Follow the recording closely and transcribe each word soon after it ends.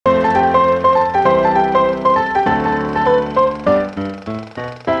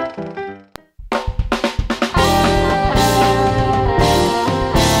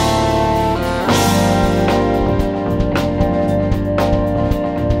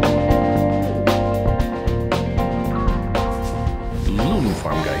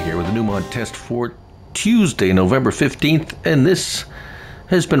test for Tuesday, November 15th, and this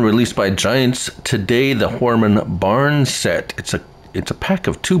has been released by Giants today, the Hoermann Barn Set. It's a pack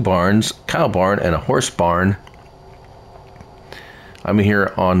of 2 barns, cow barn and a horse barn. I'm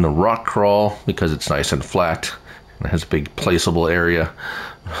here on the rock crawl because it's nice and flat and it has a big placeable area,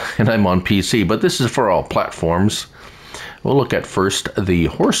 and I'm on PC, but this is for all platforms. We'll look at first the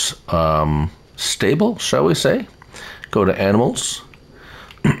horse stable, shall we say. Go to animals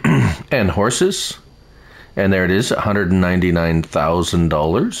and horses, and there it is,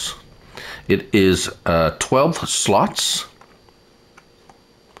 $199,000. It is 12 slots.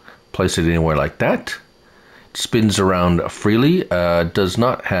 Place it anywhere like that. It spins around freely. Does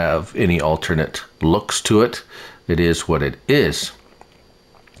not have any alternate looks to it. It is what it is.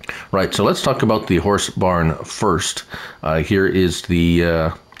 Right, so let's talk about the horse barn first. Here is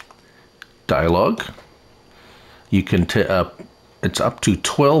the dialogue. You can it's up to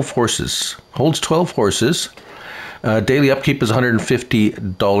 12 horses. Holds 12 horses. Daily upkeep is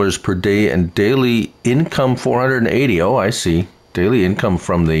 $150 per day, and daily income $480. Oh, I see. Daily income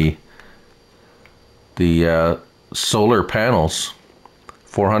from the solar panels,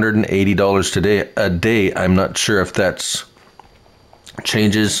 $480 today a day. I'm not sure if that's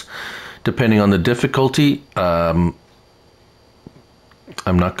changes depending on the difficulty. I'm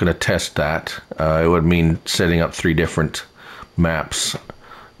not going to test that. It would mean setting up 3 different maps,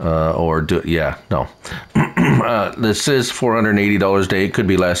 no. This is $480 a day. It could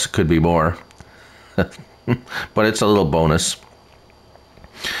be less, it could be more, but it's a little bonus.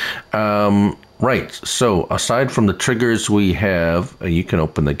 Right, so aside from the triggers we have, you can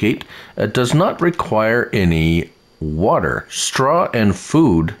open the gate. It does not require any water. Straw and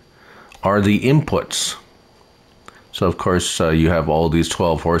food are the inputs. So of course you have all these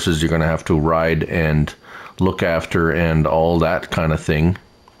 12 horses you're going to have to ride and look after and all that kind of thing.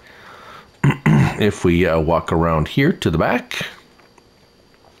 If we walk around here to the back,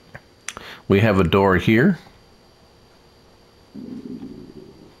 we have a door here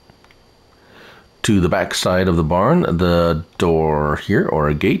to the back side of the barn. The door here, or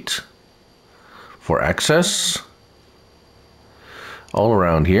a gate for access. All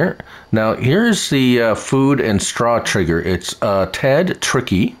around here. Now here's the food and straw trigger. It's a tad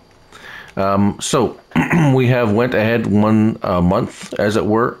tricky. So we have went ahead 1 month, as it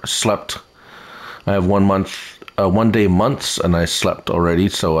were, slept. I have 1 month, 1 day months, and I slept already.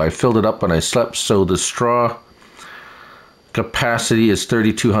 So I filled it up and I slept. So the straw capacity is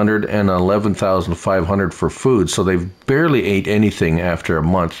 3,200 and 11,500 for food. So they've barely ate anything after a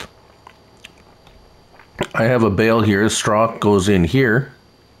month. I have a bale here. Straw goes in here.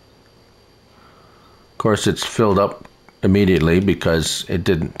 Of course, it's filled up immediately because it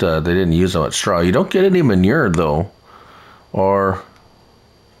didn't. They didn't use that much straw. You don't get any manure though, or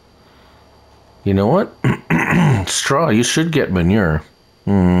you know what? Straw. You should get manure.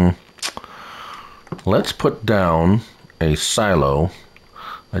 Let's put down a silo.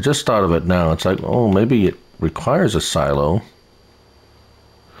 I just thought of it now. It's like, oh, maybe it requires a silo.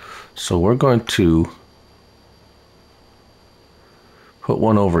 So we're going to put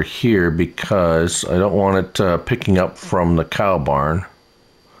one over here because I don't want it picking up from the cow barn.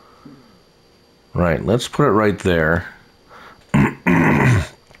 Right, let's put it right there.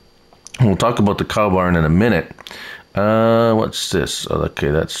 We'll talk about the cow barn in a minute. What's this? Oh, okay,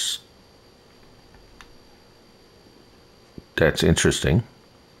 that's interesting.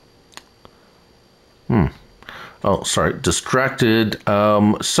 Oh, sorry, distracted.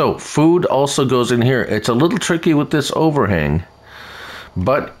 So food also goes in here. It's a little tricky with this overhang,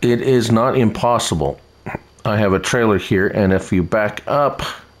 but it is not impossible. I have a trailer here, and if you back up,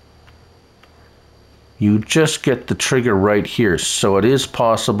 you just get the trigger right here. So it is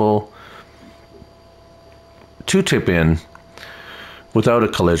possible to tip in without a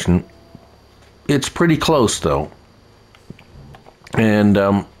collision. It's pretty close though. And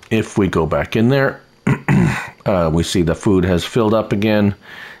if we go back in there, we see the food has filled up again,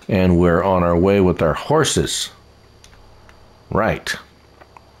 and we're on our way with our horses. Right.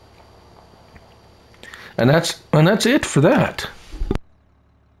 And that's it for that.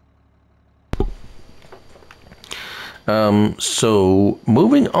 So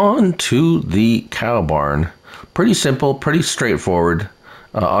moving on to the cow barn. Pretty simple, pretty straightforward.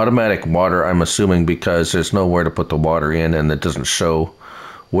 Automatic water, I'm assuming, because there's nowhere to put the water in, and it doesn't show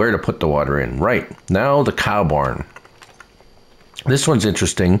where to put the water in. Right, now the cow barn. This one's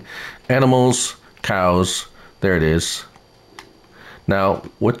interesting. Animals, cows, there it is. Now,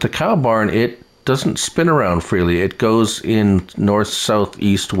 with the cow barn, it doesn't spin around freely. It goes in north, south,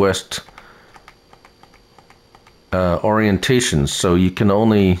 east, west orientations, so you can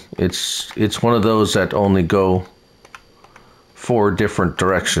only, it's one of those that only go 4 different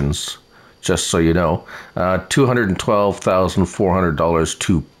directions, just so you know. $212,400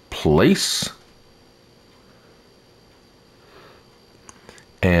 to place.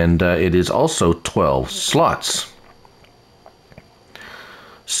 And it is also 12 slots.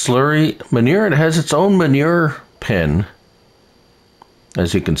 Slurry manure, it has its own manure pen,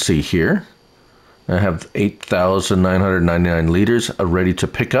 as you can see here. I have 8,999 liters ready to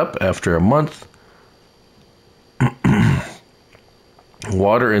pick up after a month.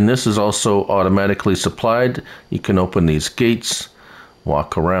 Water in this is also automatically supplied. You can open these gates,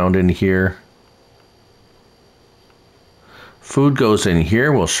 walk around in here. Food goes in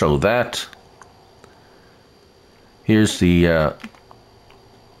here, we'll show that. Here's the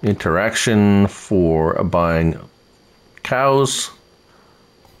interaction for buying cows.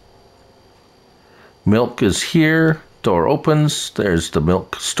 Milk is here, door opens, there's the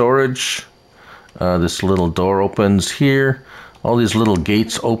milk storage. This little door opens here. All these little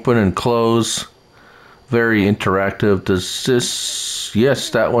gates open and close. Very interactive. Does this,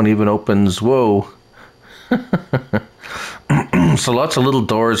 yes, that one even opens, whoa. So lots of little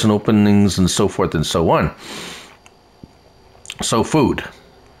doors and openings and so forth and so on. So food.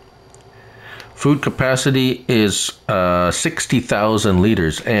 Food capacity is 60,000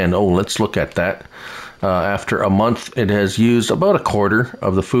 liters, and oh, let's look at that. After a month, it has used about a quarter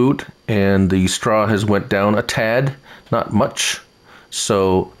of the food, and the straw has went down a tad, not much.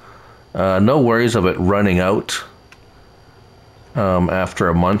 So no worries of it running out after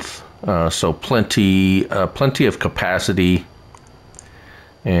a month. So plenty of capacity.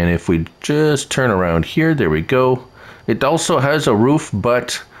 And if we just turn around here, there we go. It also has a roof,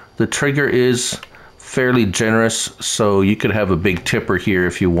 but the trigger is fairly generous, so you could have a big tipper here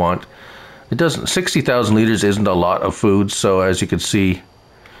if you want. It doesn't, 60,000 liters isn't a lot of food, so as you can see,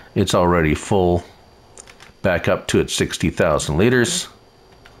 it's already full. Back up to its 60,000 liters.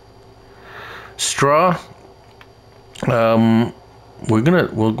 Straw. Let's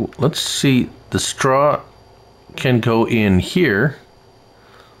see. The straw can go in here.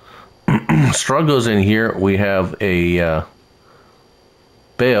 Straw goes in here. We have a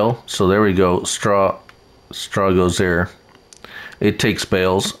bale, so there we go. Straw goes there. It takes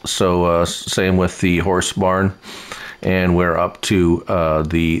bales, so same with the horse barn, and we're up to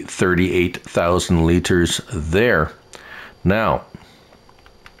the 38,000 liters there. Now,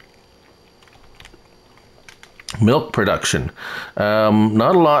 milk production.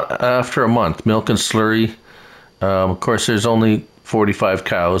 Not a lot after a month. Milk and slurry. Of course, there's only 45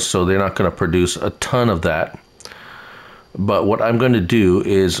 cows, so they're not going to produce a ton of that. But what I'm going to do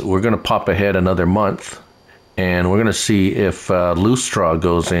is we're going to pop ahead another month, and we're going to see if loose straw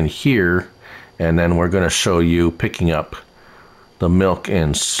goes in here, and then we're going to show you picking up the milk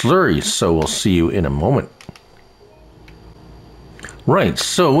and slurry. So we'll see you in a moment. Right,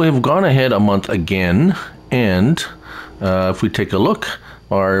 so we've gone ahead a month again, and if we take a look,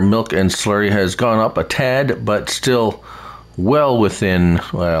 our milk and slurry has gone up a tad, but still well within,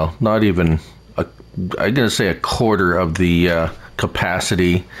 well, not even, I'm going to say a quarter of the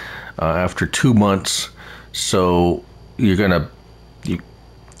capacity after 2 months. So you're going to,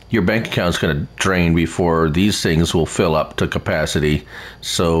 your bank account's going to drain before these things will fill up to capacity.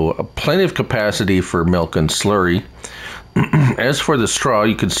 So plenty of capacity for milk and slurry. As for the straw,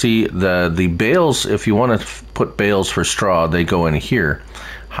 you can see the bales, if you want to put bales for straw, they go in here.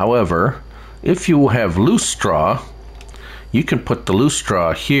 However, if you have loose straw, you can put the loose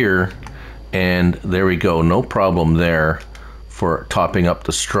straw here, and there we go, no problem there for topping up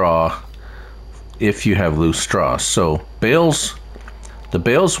the straw if you have loose straw. So bales, the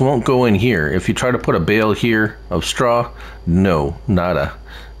bales won't go in here. If you try to put a bale here of straw, no, nada.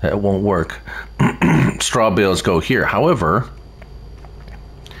 That won't work. Straw bales go here. However,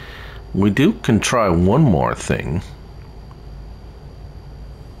 we can try one more thing.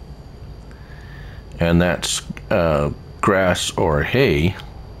 And that's grass or hay.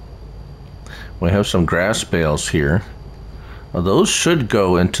 We have some grass bales here. Now, those should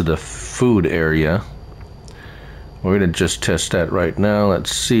go into the food area. We're going to just test that right now.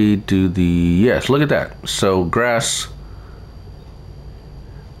 Let's see, yes, look at that. So grass,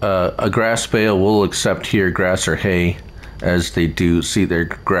 a grass bale will accept here grass or hay, as they do. See, their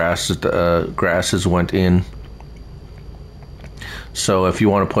grasses went in. So if you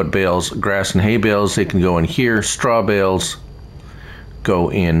want to put bales, grass and hay bales, they can go in here. Straw bales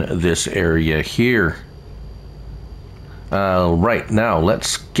go in this area here. Right, now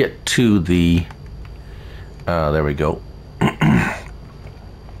let's get to the, there we go.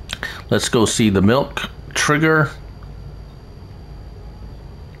 Let's go see the milk trigger.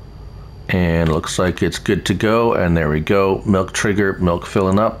 And looks like it's good to go. And there we go. Milk trigger, milk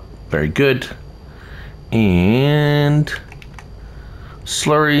filling up. Very good. And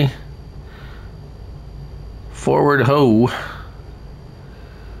slurry. Forward ho.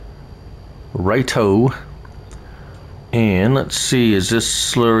 Right ho. And let's see, is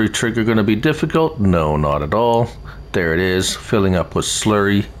this slurry trigger going to be difficult? No, not at all. There it is, filling up with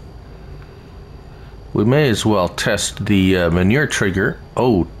slurry. We may as well test the manure trigger.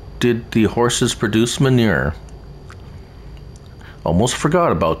 Oh, did the horses produce manure? Almost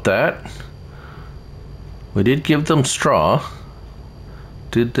forgot about that. We did give them straw.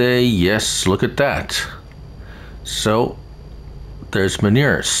 Did they? Yes, look at that. So, there's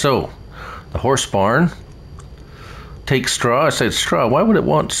manure. So, the horse barn takes straw. I said straw. Why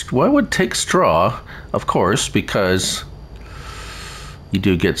would it take straw? Of course, because you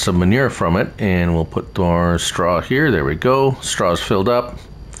do get some manure from it. And we'll put our straw here. There we go. Straw's filled up.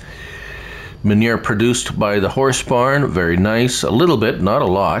 Manure produced by the horse barn. Very nice. A little bit, not a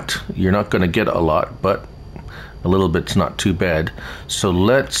lot. You're not going to get a lot, but a little bit's not too bad. So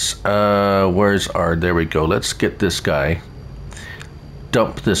let's, where's our, there we go. Let's get this guy.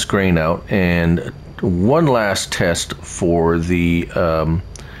 Dump this grain out. And one last test for the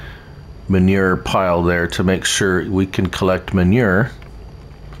manure pile there to make sure we can collect manure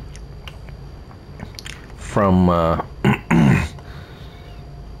from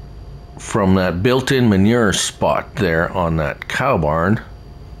from that built-in manure spot there on that cow barn.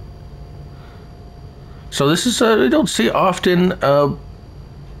 So this is I don't see often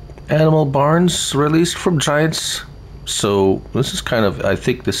animal barns released from Giants. So this is kind of, I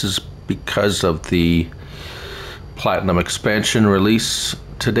think this is because of the Platinum expansion release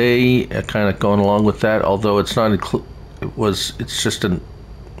today, kind of going along with that. Although it's not it's just a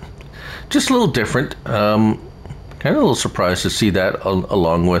little different. Kind of a little surprised to see that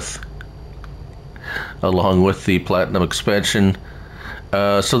along with the Platinum expansion.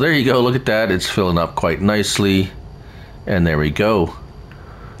 So there you go. Look at that. It's filling up quite nicely, and there we go.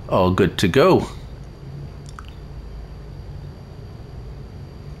 All good to go.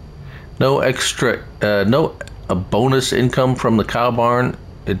 No extra, no bonus income from the cow barn.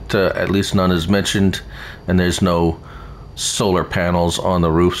 At least none is mentioned, and there's no solar panels on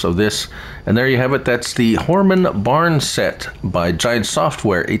the roofs of this. And there you have it. That's the Hoermann Barn Set by Giant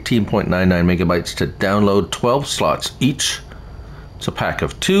Software. 18.99 megabytes to download. 12 slots each. It's a pack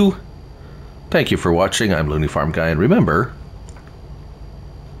of 2. Thank you for watching. I'm Looney Farm Guy, and remember,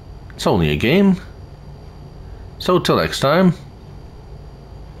 it's only a game. So till next time.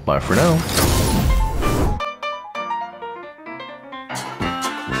 Bye for now.